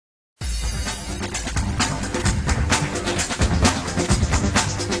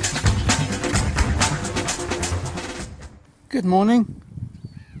Good morning.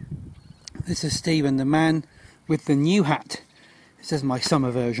 This is Stephen, the man with the new hat. This is my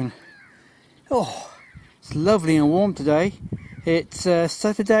summer version. Oh, it's lovely and warm today. It's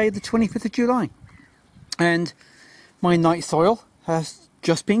Saturday the 25th of July and my night soil has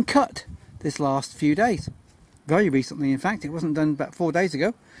just been cut this last few days. Very recently, in fact. It wasn't done about 4 days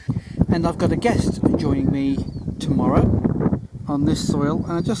ago. And I've got a guest joining me tomorrow on this soil,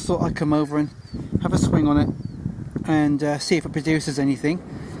 and I just thought I'd come over and have a swing on it and see if it produces anything.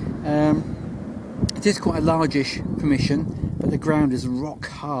 It is quite a largish permission, but the ground is rock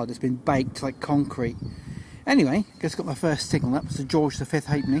hard. It's been baked like concrete. Anyway, just got my first signal up. It's a George V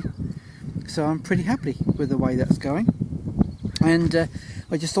halfpenny, so I'm pretty happy with the way that's going. And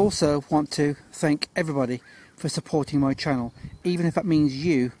I just also want to thank everybody for supporting my channel, even if that means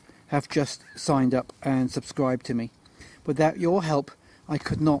you have just signed up and subscribed to me. Without your help, I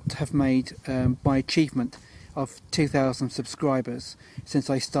could not have made my achievement of 2,000 subscribers since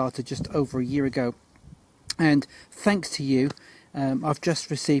I started just over a year ago. And thanks to you, I've just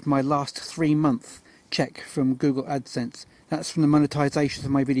received my last 3-month check from Google AdSense. That's from the monetization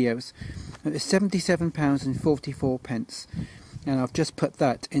of my videos. It's £77.44, and I've just put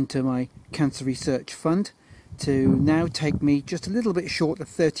that into my cancer research fund to now take me just a little bit short of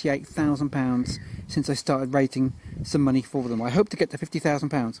 £38,000 since I started raising some money for them. I hope to get to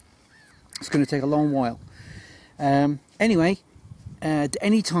 £50,000. It's going to take a long while. Anyway, at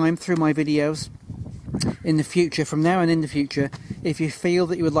any time through my videos in the future, from now and in the future, if you feel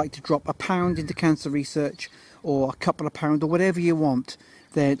that you would like to drop £1 into cancer research or a couple of pounds or whatever you want,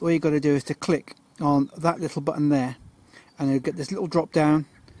 then all you've got to do is to click on that little button there, and you'll get this little drop down,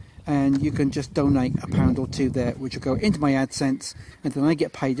 and you can just donate £1 or £2 there, which will go into my AdSense, and then I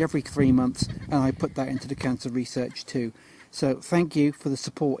get paid every 3 months, and I put that into the cancer research too. So thank you for the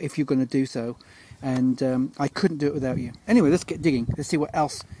support if you're going to do so, and I couldn't do it without you. Anyway, let's get digging. Let's see what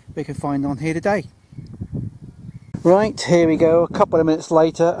else we can find on here today. Right, here we go, a couple of minutes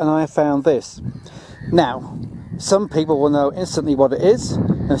later, and I found this. Now, some people will know instantly what it is,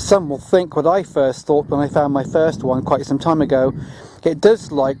 and some will think what I first thought when I found my first one quite some time ago. It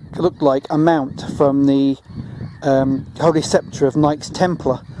does look like a mount from the Holy Sceptre of Knights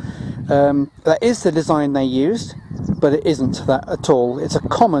Templar. That is the design they used, but it isn't that at all. It's a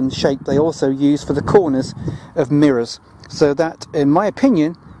common shape they also use for the corners of mirrors. So that, in my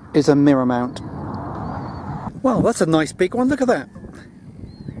opinion, is a mirror mount. Well, that's a nice big one. Look at that.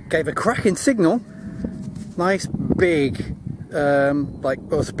 Gave a cracking signal. Nice big, well,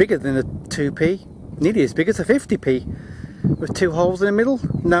 it's bigger than a 2p, nearly as big as a 50p, with 2 holes in the middle.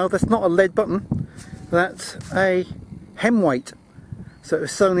 No, that's not a lead button, that's a hem weight. So it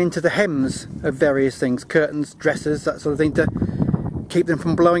was sewn into the hems of various things, curtains, dressers, that sort of thing, to keep them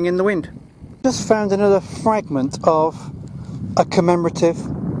from blowing in the wind. Just found another fragment of a commemorative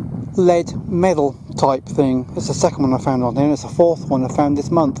lead medal type thing. It's the second one I found on here, and it's the 4th one I found this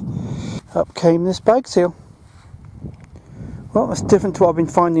month. Up came this bag seal. Well, that's different to what I've been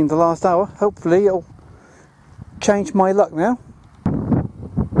finding the last hour. Hopefully it'll change my luck now.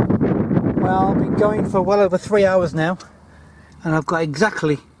 Well, I've been going for well over 3 hours now, and I've got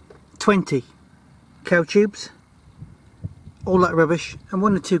exactly 20 cow tubes, all that rubbish, and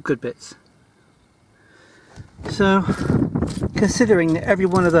 1 or 2 good bits. So, considering that every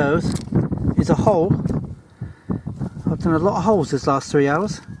one of those is a hole, I've done a lot of holes this last 3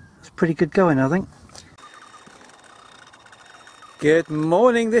 hours. It's pretty good going, I think. Good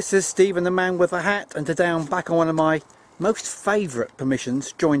morning, this is Stephen, the man with a hat, and today I'm back on one of my most favourite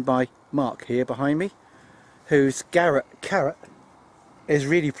permissions, joined by Mark here behind me, whose carrot is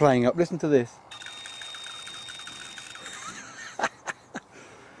really playing up. Listen to this.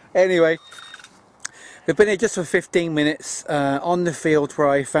 Anyway, we've been here just for 15 minutes on the field where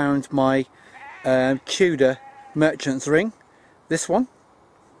I found my Tudor merchant's ring, this one.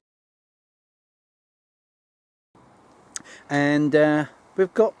 And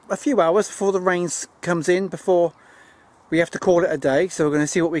we've got a few hours before the rain comes in, before we have to call it a day, so we're going to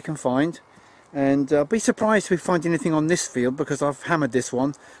see what we can find. And I'll be surprised if we find anything on this field, because I've hammered this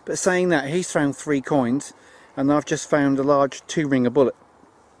one. But saying that, he's found 3 coins, and I've just found a large 2-ringer bullet.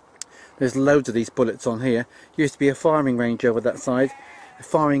 There's loads of these bullets on here. Used to be a firing range over that side,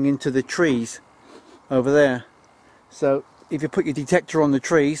 firing into the trees over there. So if you put your detector on the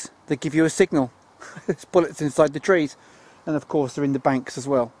trees, they give you a signal. There's bullets inside the trees. And of course they're in the banks as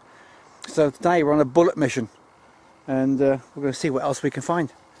well. So today we're on a bullet mission, and we're going to see what else we can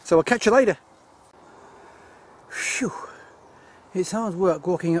find. So I'll catch you later. Phew. It's hard work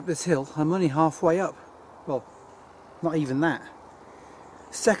walking up this hill. I'm only halfway up. Well, not even that.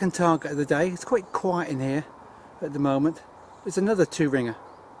 Second target of the day. It's quite quiet in here at the moment. is another 2-ringer.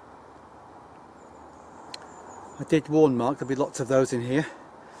 I did warn Mark there'll be lots of those in here,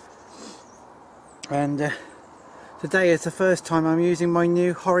 and today is the first time I'm using my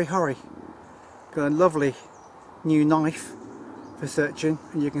new Hori Hori. Got a lovely new knife for searching,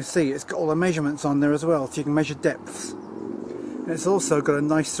 and you can see it's got all the measurements on there as well, so you can measure depths. And it's also got a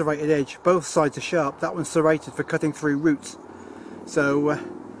nice serrated edge. Both sides are sharp. That one's serrated for cutting through roots. So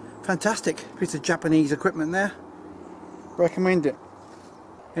fantastic piece of Japanese equipment there. Recommend it.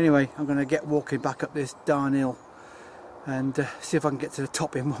 Anyway, I'm going to get walking back up this darn hill and see if I can get to the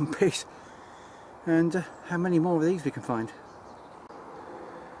top in one piece, and how many more of these we can find.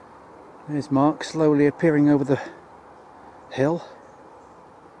 There's Mark slowly appearing over the hill.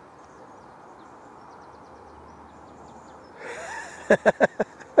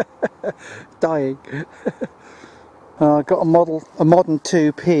 Dying. I got a modern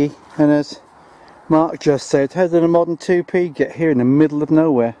 2p, and as Mark just said, how did a modern 2p get here in the middle of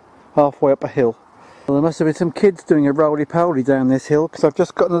nowhere, halfway up a hill? Well, there must have been some kids doing a roly-poly down this hill, because I've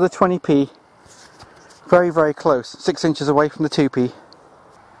just got another 20p, very very close, 6 inches away from the 2p.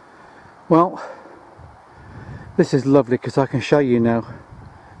 Well, this is lovely because I can show you now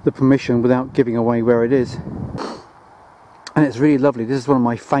the permission without giving away where it is, and it's really lovely. This is one of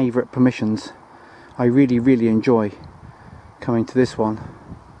my favourite permissions. I really enjoy coming to this one.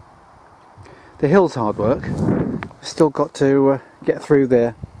 The hill's hard work. I've still got to get through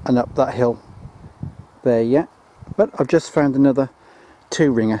there and up that hill there yet, but I've just found another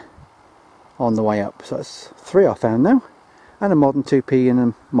 2-ringer on the way up, so that's 3 I found now, and a modern 2p and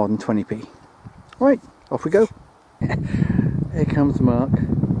a modern 20p. Right, off we go. Here comes Mark.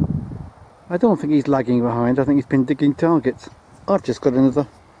 I don't think he's lagging behind. I think he's been digging targets. I've just got another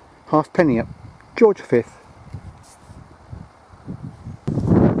halfpenny up. George V.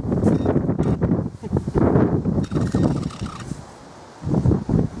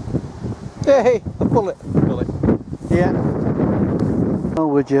 Hey, a bullet. Bullet. Yeah. Oh,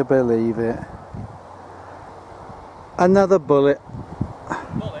 would you believe it? Another bullet.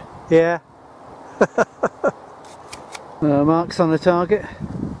 Bullet? Yeah. Mark's on the target.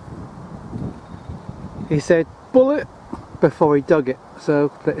 He said bullet before he dug it,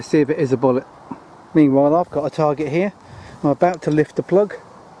 so let's see if it is a bullet. Meanwhile, I've got a target here. I'm about to lift the plug.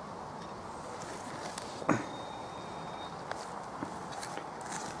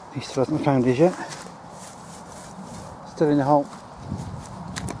 He still hasn't found his yet. Still in the hole.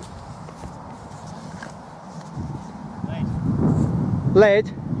 Lead?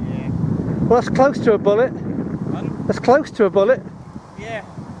 Yeah. Well, that's close to a bullet. Pardon? That's close to a bullet. Yeah.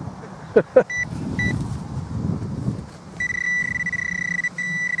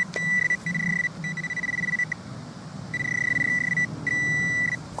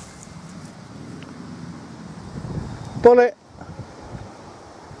 Bullet.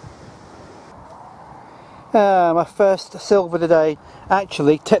 My first silver today.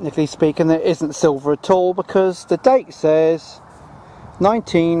 Actually, technically speaking, there isn't silver at all because the date says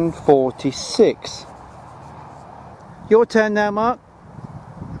 1946. Your turn now, Mark.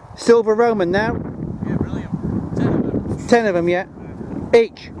 Silver Roman now. Yeah, brilliant. 10 of them. 10 of them, yeah.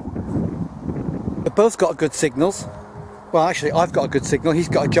 Each. They've both got good signals. Well, actually, I've got a good signal. He's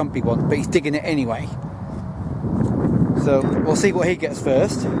got a jumpy one, but he's digging it anyway. So we'll see what he gets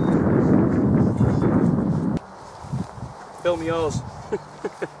first. Film yours.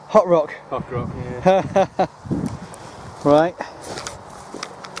 Hot rock. Hot rock, yeah. Right.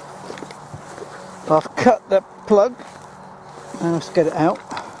 I've cut the plug. Now let's get it out.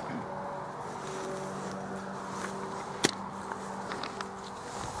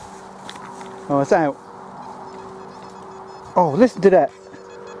 Oh, it's out. Oh, listen to that.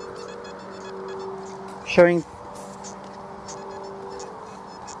 Showing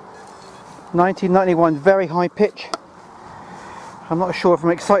 1991, very high pitch. I'm not sure if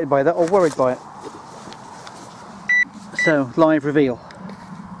I'm excited by that or worried by it. So, live reveal.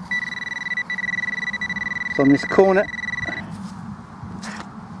 It's on this corner.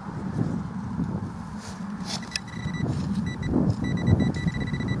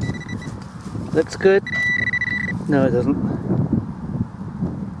 Looks good. No, it doesn't.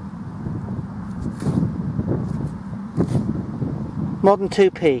 Modern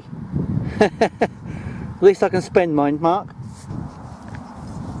 2p. At least I can spend mine, Mark.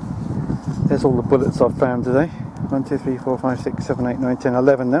 There's all the bullets I've found today. 1, 2, 3, 4, 5, 6, 7, 8, 9, 10,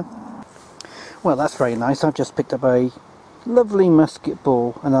 11 now. Well, that's very nice. I've just picked up a lovely musket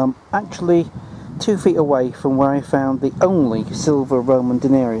ball, and I'm actually 2 feet away from where I found the only silver Roman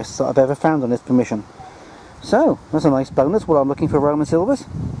denarius that I've ever found on this permission. So, that's a nice bonus while I'm looking for Roman silvers.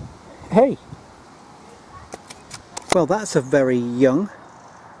 Hey! Well, that's a very young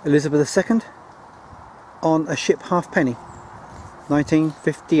Elizabeth II on a ship halfpenny,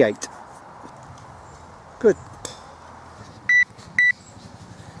 1958. Good.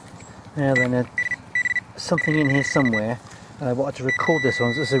 Now then, there's something in here somewhere, and I wanted to record this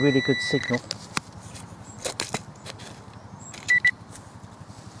one, so it's a really good signal.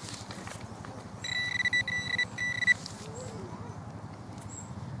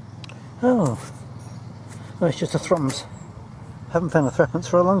 Oh, it's just a threepence. Haven't found a threepence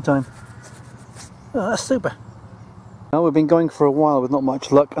for a long time. Oh, that's super. Well, we've been going for a while with not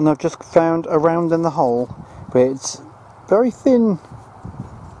much luck, and I've just found a round in the hole, but it's very thin.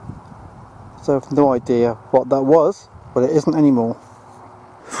 So I've no idea what that was, but it isn't anymore.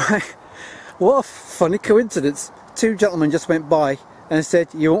 What a funny coincidence. Two gentlemen just went by and said,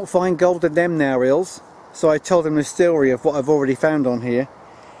 "You won't find gold in them now, Eels." So I told them the story of what I've already found on here.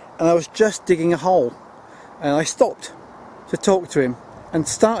 And I was just digging a hole, and I stopped to talk to him and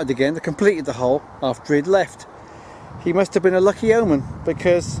started again to complete the hole after he'd left. He must have been a lucky omen,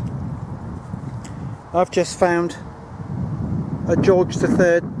 because I've just found a George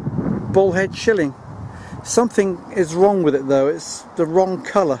III Bullhead shilling. Something is wrong with it though, it's the wrong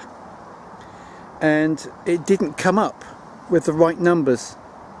colour, and it didn't come up with the right numbers.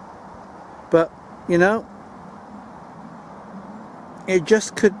 But you know, it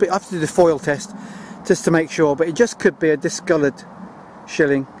just could be, I have to do the foil test just to make sure, but it just could be a discoloured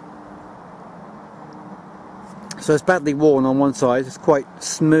shilling. So it's badly worn on one side, it's quite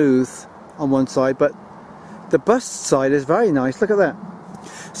smooth on one side, but the bust side is very nice, look at that.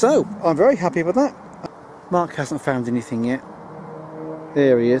 So I'm very happy with that. Mark hasn't found anything yet.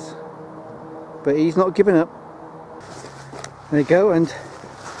 There he is, but he's not giving up. There you go, and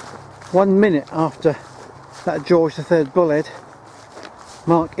 1 minute after that George III Bullhead,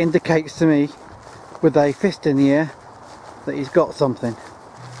 Mark indicates to me with a fist in the air that he's got something.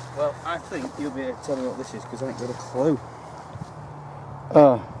 Well, I think you'll be able to tell me what this is, because I ain't got a clue.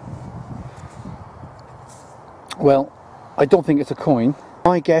 Well, I don't think it's a coin.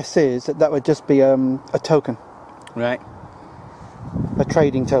 My guess is that that would just be a token. Right. A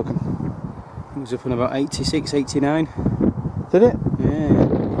trading token. It was up on about 86, 89. Did it? Yeah.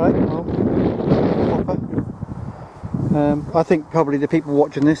 Right, well, I think probably the people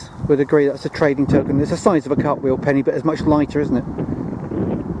watching this would agree that's a trading token. It's the size of a cartwheel penny, but it's much lighter, isn't it?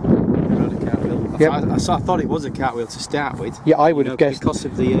 Yep. I thought it was a cartwheel to start with. Yeah, I would have guessed. Because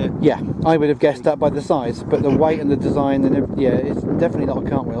of the... Yeah, I would have guessed that by the size, but the weight and the design and everything, yeah, it's definitely not a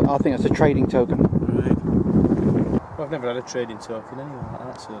cartwheel. I think it's a trading token. Right. Well, I've never had a trading token anyway like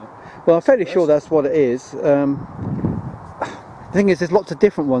that, so... Well, I'm fairly sure that's what it is. The thing is, there's lots of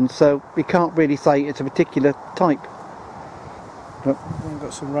different ones, so we can't really say it's a particular type. But I've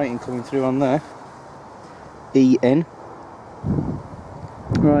got some writing coming through on there. EN.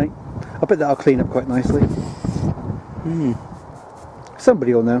 Right. I bet that'll clean up quite nicely.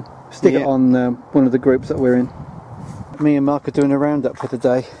 Somebody will know. Stick it on one of the groups that we're in. Me and Mark are doing a roundup for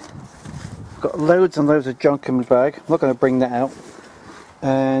today. Got loads and loads of junk in my bag. I'm not going to bring that out.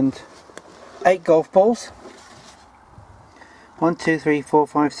 And 8 golf balls. 1, 2, 3, 4,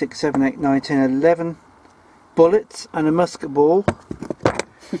 5, 6, 7, 8, 9, 10, 11 bullets and a musket ball.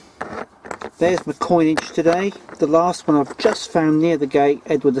 There's my coinage today. The last one I've just found near the gate,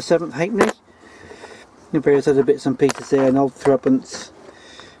 Edward VII halfpenny. And various other bits and pieces there, an old threepence.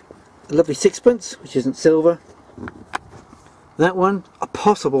 A lovely sixpence, which isn't silver. That one, a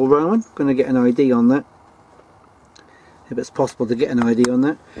possible Roman. Going to get an ID on that. If it's possible to get an ID on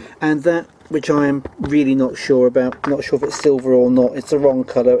that. And that, which I am really not sure about. Not sure if it's silver or not. It's the wrong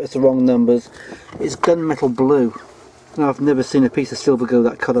colour, it's the wrong numbers. It's gunmetal blue. Now, I've never seen a piece of silver go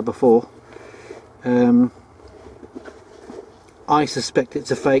that colour before. I suspect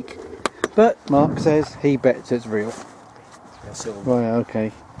it's a fake, but Mark says he bets it's real. Yeah, silver. Right,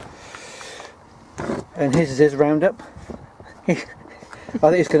 okay. And here's his roundup. I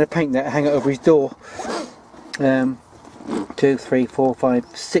think he's going to paint that, hang it over his door. 2, 3, 4, 5,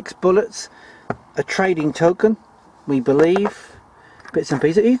 6 bullets. A trading token, we believe. Bits and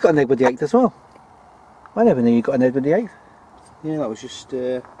pieces. He's got an Edward VIII as well. I never knew you got an Edward VIII. Yeah, that was just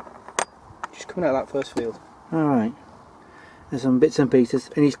coming out of that first field. Alright. There's some bits and pieces.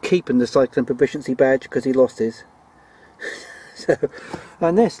 And he's keeping the cycling proficiency badge because he lost his. So,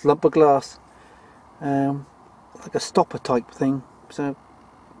 and this lump of glass. Like a stopper type thing. So,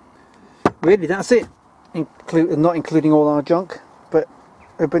 really that's it. Not including all our junk. But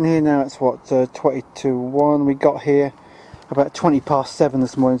we've been here now, it's what, 20 to 1. We got here about 20 past 7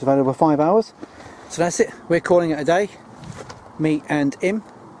 this morning, so about over 5 hours. So that's it. We're calling it a day. Me and him.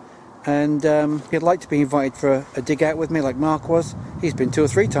 and if you'd like to be invited for a dig out with me like Mark was, he's been 2 or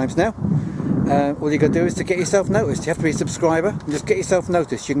 3 times now, all you got to do is to get yourself noticed. You have to be a subscriber and just get yourself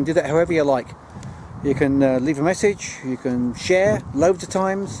noticed. You can do that however you like. You can leave a message, you can share loads of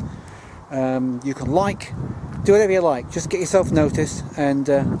times, you can like, do whatever you like. Just get yourself noticed, and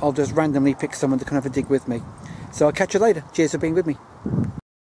I'll just randomly pick someone to come have a dig with me. So I'll catch you later. Cheers for being with me.